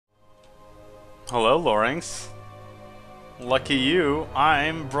Hello, Lorinx. Lucky you,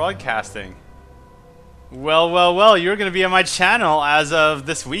 I'm broadcasting. Well, you're going to be on my channel as of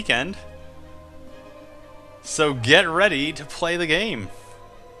this weekend. So get ready to play the game.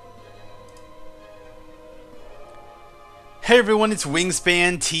 Hey everyone, it's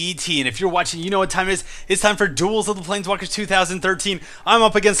Wingspan TT, and if you're watching, you know what time it is. It's time for Duels of the Planeswalkers 2013. I'm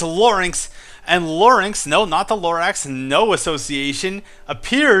up against Lorinx, and Lorinx, no, not the Lorax, no association,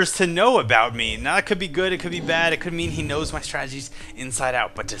 appears to know about me. Now, that could be good, it could be bad, it could mean he knows my strategies inside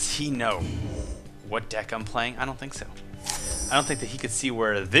out, but does he know what deck I'm playing? I don't think so. I don't think that he could see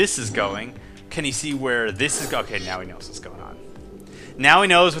where this is going. Can he see where this is going? Okay, now he knows what's going on. Now he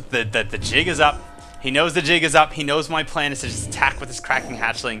knows that the jig is up. He knows the jig is up. He knows my plan is to just attack with his Cracking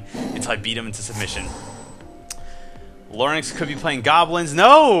Hatchling until I beat him into submission. Lorinx could be playing Goblins.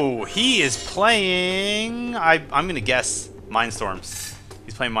 No! He is playing... I'm going to guess Mindstorms.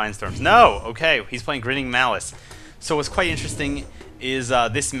 He's playing Mindstorms. No! Okay, he's playing Grinning Malice. So what's quite interesting is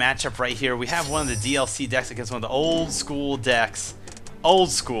this matchup right here. We have one of the DLC decks against one of the old school decks.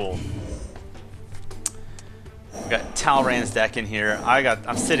 Old school. We got Talrand's deck in here.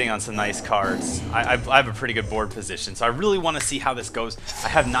 I'm sitting on some nice cards. I have a pretty good board position, so I really want to see how this goes. I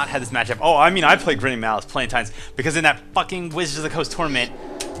have not had this matchup. Oh, I mean, I played Grinning Malice plenty of times because in that fucking Wizards of the Coast tournament.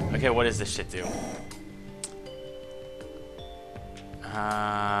 Okay, what does this shit do?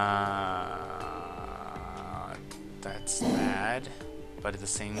 That's bad, but at the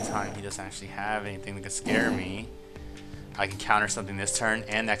same time, he doesn't actually have anything that could scare me. I can counter something this turn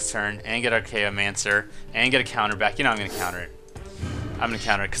and next turn and get Archaeomancer and get a counter back. You know I'm going to counter it. I'm going to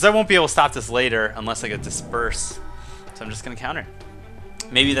counter it because I won't be able to stop this later unless I get Disperse. So I'm just going to counter it.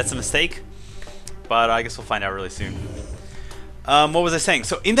 Maybe that's a mistake, but I guess we'll find out really soon. What was I saying?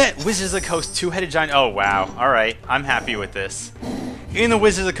 So in that Wizards of the Coast two-headed giant... Oh, wow. All right. I'm happy with this. In the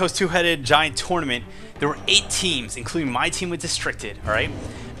Wizards of the Coast two-headed giant tournament, there were 8 teams, including my team with Districted. All right.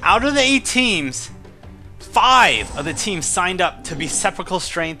 Out of the 8 teams... 5 of the teams signed up to be Sepulchral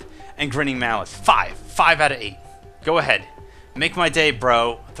Strength and Grinning Malice. 5 out of 8. Go ahead. Make my day,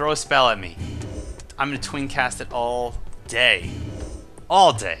 bro. Throw a spell at me. I'm going to twin cast it all day.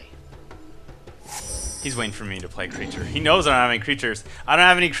 All day. He's waiting for me to play creature. He knows I don't have any creatures. I don't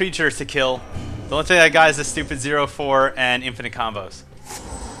have any creatures to kill. The only thing that guy is a stupid 0/4 and infinite combos.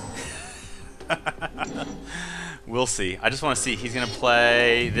 We'll see. I just want to see. He's going to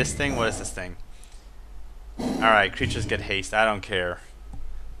play this thing. What is this thing? Alright, creatures get haste. I don't care.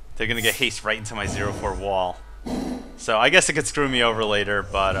 They're going to get haste right into my 0/4 wall. So I guess it could screw me over later,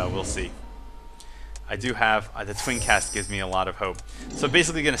 but we'll see. I do have... the twin cast gives me a lot of hope. So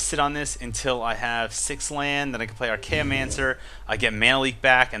basically going to sit on this until I have 6 land. Then I can play Archaeomancer. I get Mana Leak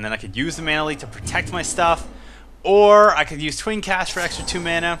back, and then I could use the Mana Leak to protect my stuff. Or I could use twin cast for extra 2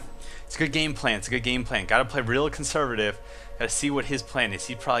 mana. It's a good game plan. It's a good game plan. Got to play real conservative. Got to see what his plan is.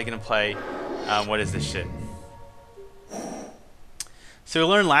 He's probably going to play... what is this shit? So we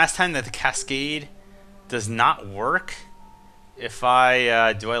learned last time that the Cascade does not work if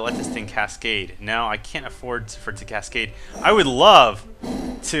I... do I let this thing cascade? No, I can't afford for it to cascade. I would love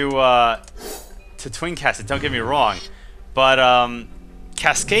to twin cast it, don't get me wrong. But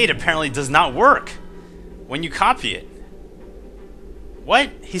Cascade apparently does not work when you copy it. What?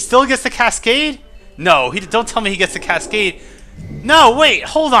 He still gets the Cascade? No, don't tell me he gets the Cascade. No, wait,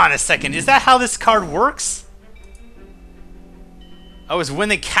 hold on a second. Is that how this card works? Oh, it's when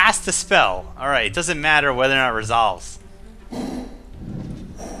they cast the spell. Alright, it doesn't matter whether or not it resolves.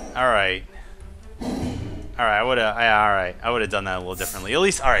 Alright. Alright, I would've done that a little differently. At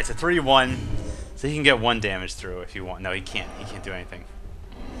least, alright, it's a 3/1. So he can get 1 damage through if you want. No, he can't. He can't do anything.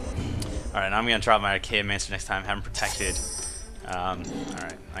 Alright, now I'm gonna drop my Archaeomancer next time, have him protected.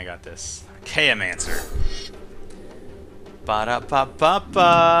 Alright, I got this. Archaeomancer.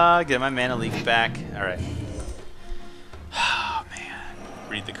 Ba-da-ba-ba-ba. Get my Mana Leak back. Alright. Oh, man.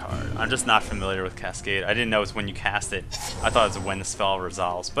 Read the card. I'm just not familiar with Cascade. I didn't know it's when you cast it. I thought it was when the spell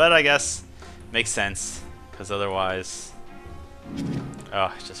resolves. But I guess makes sense. Because otherwise...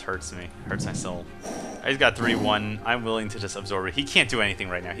 Oh, it just hurts me. Hurts my soul. He's got 3/1. I'm willing to just absorb it. He can't do anything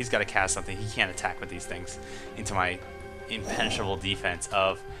right now. He's got to cast something. He can't attack with these things into my impenetrable defense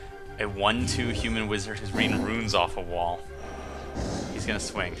of a 1/2 human wizard who's reading runes off a wall. He's gonna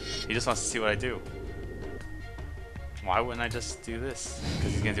swing. He just wants to see what I do. Why wouldn't I just do this?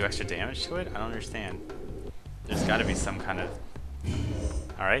 Because he's gonna do extra damage to it? I don't understand. There's gotta be some kind of...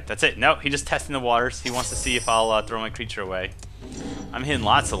 Alright, that's it. No, he just testing the waters. He wants to see if I'll throw my creature away. I'm hitting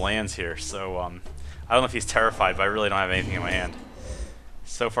lots of lands here, so I don't know if he's terrified, but I really don't have anything in my hand.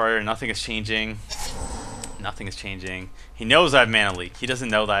 So far, nothing is changing. Nothing is changing. He knows I have Mana Leak. He doesn't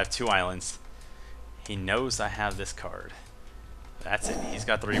know that I have 2 islands. He knows I have this card. That's it. He's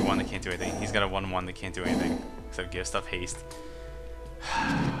got 3-1 that can't do anything. He's got a 1-1 that can't do anything. Except give stuff haste.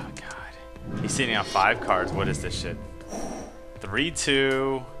 Oh, God. He's sitting on 5 cards. What is this shit?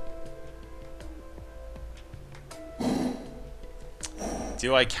 3-2.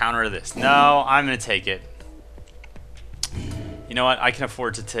 Do I counter this? No, I'm going to take it. You know what? I can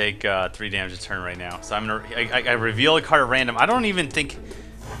afford to take 3 damage a turn right now. So I'm gonna. I reveal a card at random. I don't even think.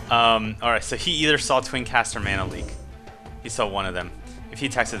 Alright, so he either saw Twin Cast or Mana Leak. He saw one of them. If he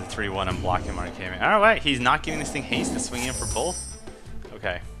attacks at the 3-1, I'm blocking Arcane. Alright, he's not giving this thing haste and swinging in for both?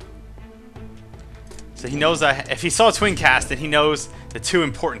 Okay. So he knows that if he saw Twin Cast, then he knows the 2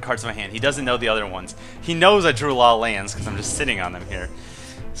 important cards in my hand. He doesn't know the other ones. He knows I drew a lot of lands because I'm just sitting on them here.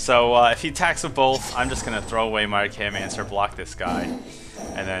 So if he attacks with both, I'm just going to throw away my Archaeomancer, block this guy,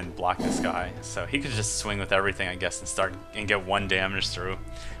 and then block this guy. So he could just swing with everything, I guess, and start and get 1 damage through,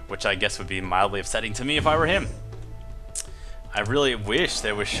 which I guess would be mildly upsetting to me if I were him. I really wish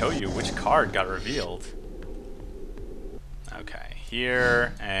they would show you which card got revealed. Okay,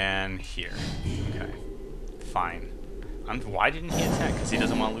 here and here. Okay, fine. Why didn't he attack? Because he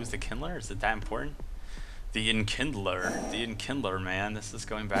doesn't want to lose the Kindler? Is it that important? The Enkindler, man. This is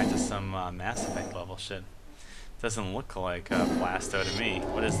going back to some Mass Effect level shit. Doesn't look like Blasto to me.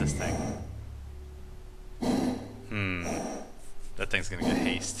 What is this thing? That thing's gonna get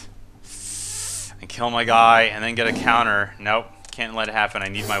haste. And kill my guy, and then get a counter. Nope, can't let it happen. I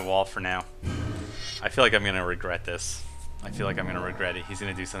need my wall for now. I feel like I'm gonna regret this. I feel like I'm gonna regret it. He's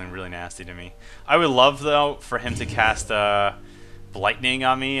gonna do something really nasty to me. I would love, though, for him to cast Blightning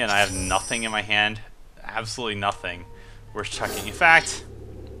on me, and I have nothing in my hand. Absolutely nothing worth chucking. In fact,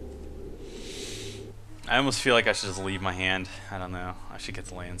 I almost feel like I should just leave my hand. I don't know. I should get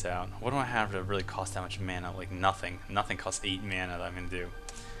the lands out. What do I have to really cost that much mana? Like nothing. Nothing costs 8 mana that I'm going to do.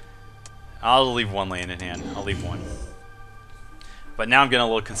 I'll leave 1 land in hand. I'll leave 1. But now I'm getting a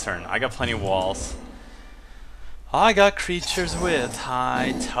little concerned. I got plenty of walls. I got creatures with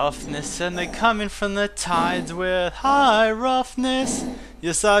high toughness, and they come in from the tides with high roughness.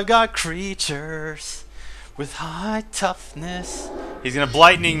 Yes, I've got creatures with high toughness. He's gonna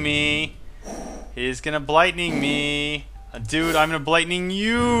Blightning me. He's gonna Blightning me. Dude, I'm gonna Blightning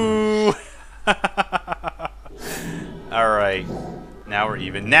you. Alright. Now we're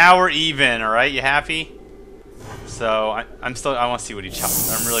even. Now we're even, alright? You happy? So, I want to see what he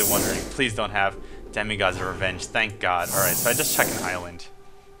chops. I'm really wondering. Please don't have Demigods of Revenge. Thank God. Alright, so I just checked an island.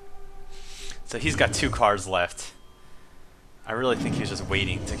 So he's got 2 cards left. I really think he was just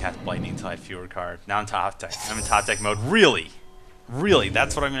waiting to cast Blightning until I had fewer cards. Now I'm top deck. I'm in top deck mode. Really? Really?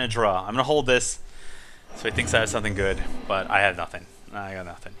 That's what I'm going to draw. I'm going to hold this so he thinks I have something good, but I have nothing. I got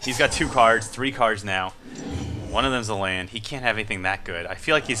nothing. He's got 2 cards, 3 cards now. One of them's a land. He can't have anything that good. I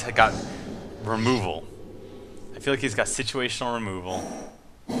feel like he's got removal. I feel like he's got situational removal.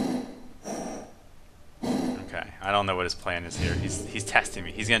 Okay, I don't know what his plan is here. He's testing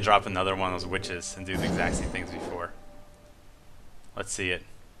me. He's going to drop another one of those witches and do the exact same things before. Let's see it.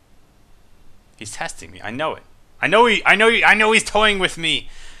 He's testing me. I know it. I know he's toying with me.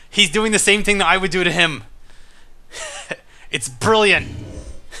 He's doing the same thing that I would do to him. It's brilliant.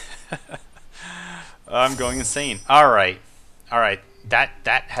 I'm going insane. All right. That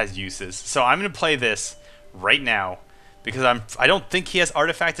has uses. So I'm going to play this right now because I don't think he has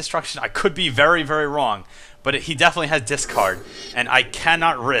artifact destruction. I could be very, very wrong, but he definitely has discard, and I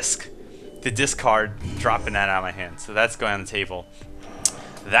cannot risk the discard dropping that out of my hand. So that's going on the table.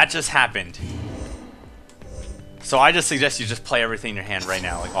 That just happened. So I just suggest you just play everything in your hand right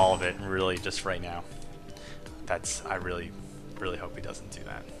now, like all of it, really just right now. I really, really hope he doesn't do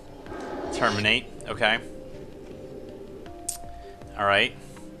that. Terminate, okay. Alright,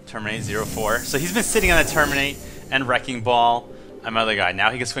 Terminate 0-4. So he's been sitting on a Terminate and Wrecking Ball. I'm my other guy.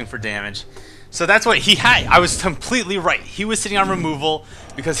 Now he can swing for damage. So that's what he had. I was completely right. He was sitting on removal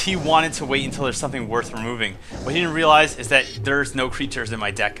because he wanted to wait until there's something worth removing. What he didn't realize is that there's no creatures in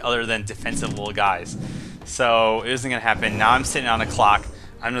my deck other than defensive little guys. So it isn't going to happen. Now I'm sitting on a clock.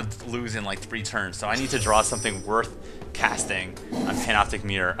 I'm going to lose in like 3 turns. So I need to draw something worth casting on Panoptic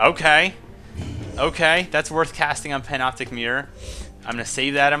Mirror. Okay. Okay, that's worth casting on Panoptic Mirror. I'm going to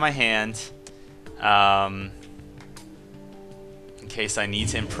save that in my hand. In case I need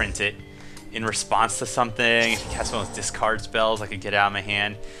to imprint it. In response to something, if he casts one of those discard spells, I could get it out of my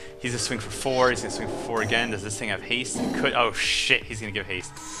hand. He's going to swing for 4. He's going to swing for 4 again. Does this thing have haste? It could. Oh, shit. He's going to give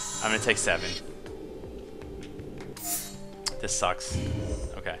haste. I'm going to take 7. This sucks.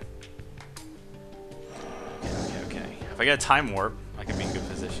 Okay. Okay. If I get a Time Warp, I can be in good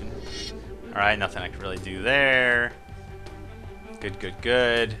position. Alright, nothing I can really do there. Good, good,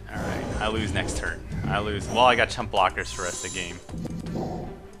 good. Alright, I lose next turn. I lose. Well, I got chump blockers for the rest of the game.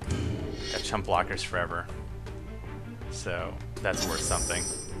 Got chump blockers forever. So, that's worth something.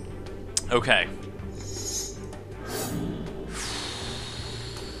 Okay.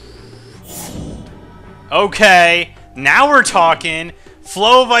 Okay, now we're talking.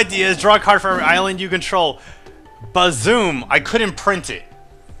 Flow of ideas, draw a card for every island you control. Bazoom, I couldn't print it.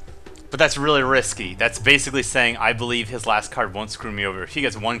 But that's really risky. That's basically saying I believe his last card won't screw me over. If he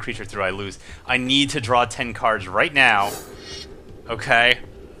gets one creature through, I lose. I need to draw 10 cards right now. Okay?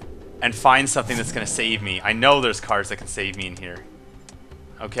 And find something that's going to save me. I know there's cards that can save me in here.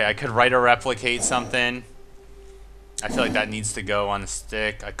 Okay, I could write or replicate something. I feel like that needs to go on the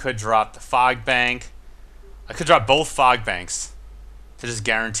stick. I could drop the Fog Bank. I could drop both Fog Banks to just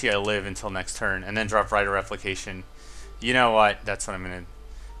guarantee I live until next turn, and then drop Writer Replication. You know what? That's what I'm going to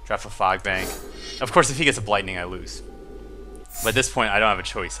drop a Fog Bank. Of course, if he gets a Blightning, I lose. But at this point, I don't have a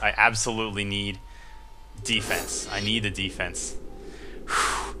choice. I absolutely need defense. I need the defense.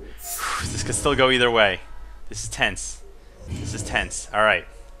 This could still go either way. This is tense. This is tense. Alright.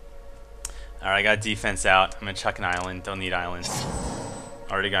 Alright, I got defense out. I'm going to chuck an island. Don't need islands.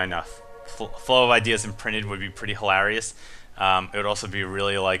 Already got enough. Flow of ideas imprinted would be pretty hilarious. It would also be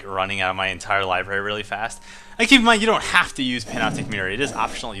really like running out of my entire library really fast. And keep in mind, you don't have to use Panoptic Mirror. It is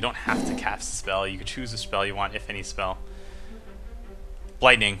optional. You don't have to cast a spell. You could choose a spell you want, if any spell.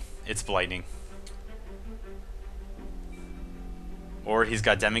 Blightning. It's Blightning. Or he's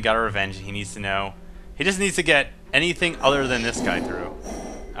got Demigod of Revenge, and he needs to know. He just needs to get anything other than this guy through.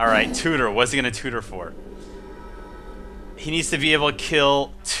 Alright, Tutor. What's he going to tutor for? He needs to be able to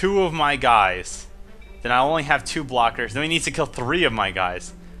kill 2 of my guys. Then I only have 2 blockers. Then he needs to kill 3 of my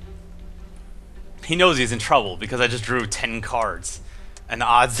guys. He knows he's in trouble because I just drew 10 cards. And the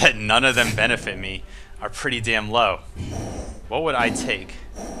odds that none of them benefit me are pretty damn low. What would I take?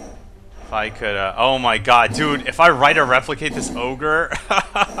 If I could, oh my god, dude, if I write or replicate this ogre.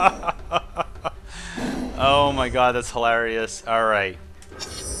 Oh my god, that's hilarious. Alright.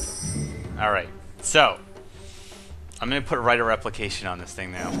 Alright, so I'm going to put write or replication on this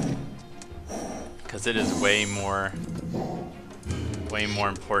thing now. Because it is way more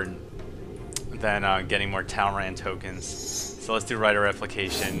important than getting more Talrand tokens. So let's do write or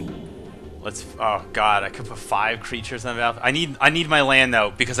replication. Let's, oh god, I could put 5 creatures on the battlefield. I need my land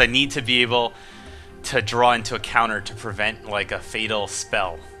though, because I need to be able to draw into a counter to prevent like a fatal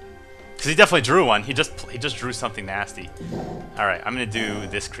spell. Because he definitely drew one. He just drew something nasty. All right, I'm gonna do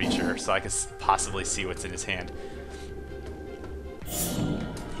this creature so I can possibly see what's in his hand.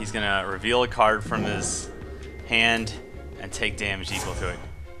 He's gonna reveal a card from his hand and take damage equal to it.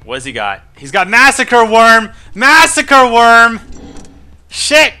 What has he got? He's got Massacre Worm! Massacre Worm!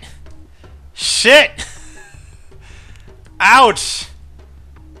 Shit! Shit! Ouch!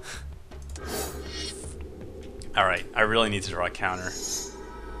 Alright, I really need to draw a counter.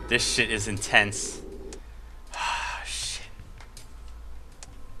 This shit is intense. Shit.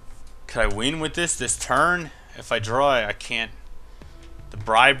 Could I win with this turn? If I draw it, I can't. The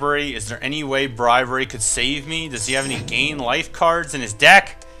Bribery, is there any way Bribery could save me? Does he have any gain life cards in his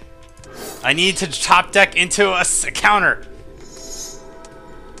deck? I need to top deck into a counter.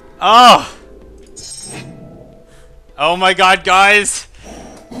 Oh! Oh my god, guys!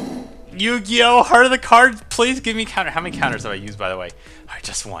 Yu-Gi-Oh! Heart of the Cards, please give me counter. How many counters have I used, by the way? Alright,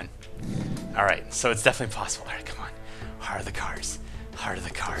 just 1. Alright, so it's definitely possible. Alright, come on. Heart of the Cards. Heart of the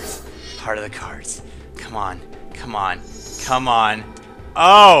Cards. Heart of the Cards. Come on. Come on. Come on.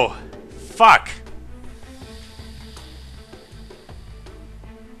 Oh! Fuck!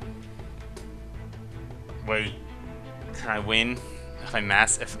 Wait. Can I win?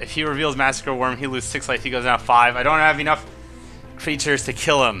 If he reveals Massacre Worm, he loses 6 life. He goes down 5. I don't have enough creatures to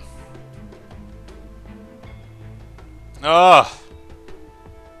kill him. Ugh.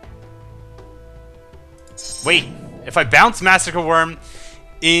 Wait. If I bounce Massacre Worm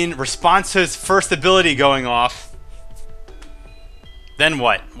in response to his first ability going off, then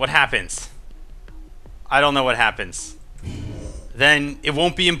what? What happens? I don't know what happens. Then it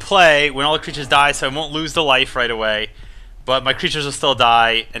won't be in play when all the creatures die, so I won't lose the life right away. But my creatures will still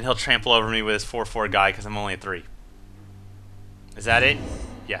die, and he'll trample over me with his 4/4 guy because I'm only at 3. Is that it?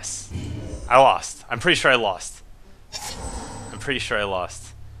 Yes. I lost. I'm pretty sure I lost. I'm pretty sure I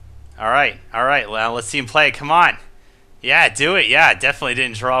lost. Alright, alright. Well, let's see him play. Come on. Yeah, do it. Yeah, definitely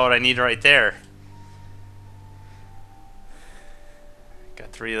didn't draw what I need right there.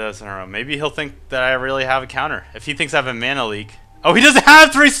 Got 3 of those in a row. Maybe he'll think that I really have a counter. If he thinks I have a mana leak. Oh, he doesn't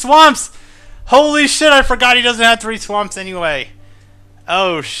have 3 swamps! Holy shit, I forgot he doesn't have 3 swamps anyway.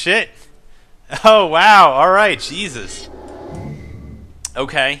 Oh, shit. Oh, wow. Alright, Jesus.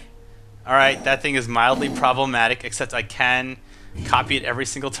 Okay. Alright, that thing is mildly problematic, except I can copy it every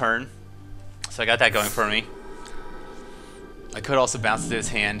single turn. So I got that going for me. I could also bounce to his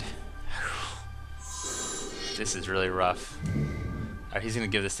hand. This is really rough. Alright, he's going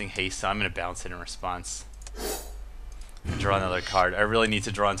to give this thing haste, so I'm going to bounce it in response. And draw another card. I really need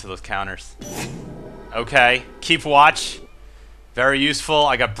to draw into those counters. Okay, keep watch. Very useful.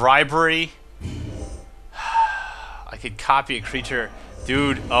 I got bribery. I could copy a creature.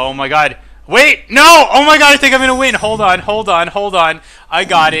 Dude, oh my god. Wait, no! Oh my god, I think I'm gonna win. Hold on, hold on, hold on. I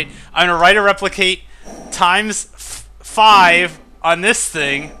got it. I'm gonna write a replicate times 5 on this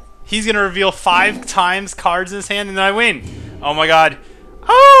thing. He's gonna reveal 5 times cards in his hand, and then I win. Oh my god.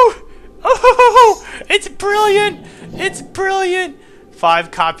 Oh! Oh! It's brilliant! It's brilliant!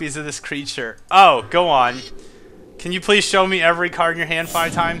 5 copies of this creature. Oh, go on. Can you please show me every card in your hand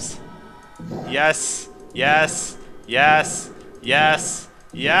 5 times? Yes. Yes. Yes. Yes.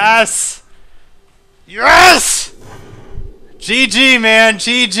 Yes! Yes! GG, man.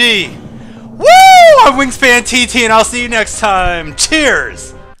 GG. Woo! I'm Wingspan TT, and I'll see you next time.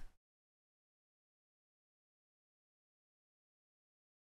 Cheers!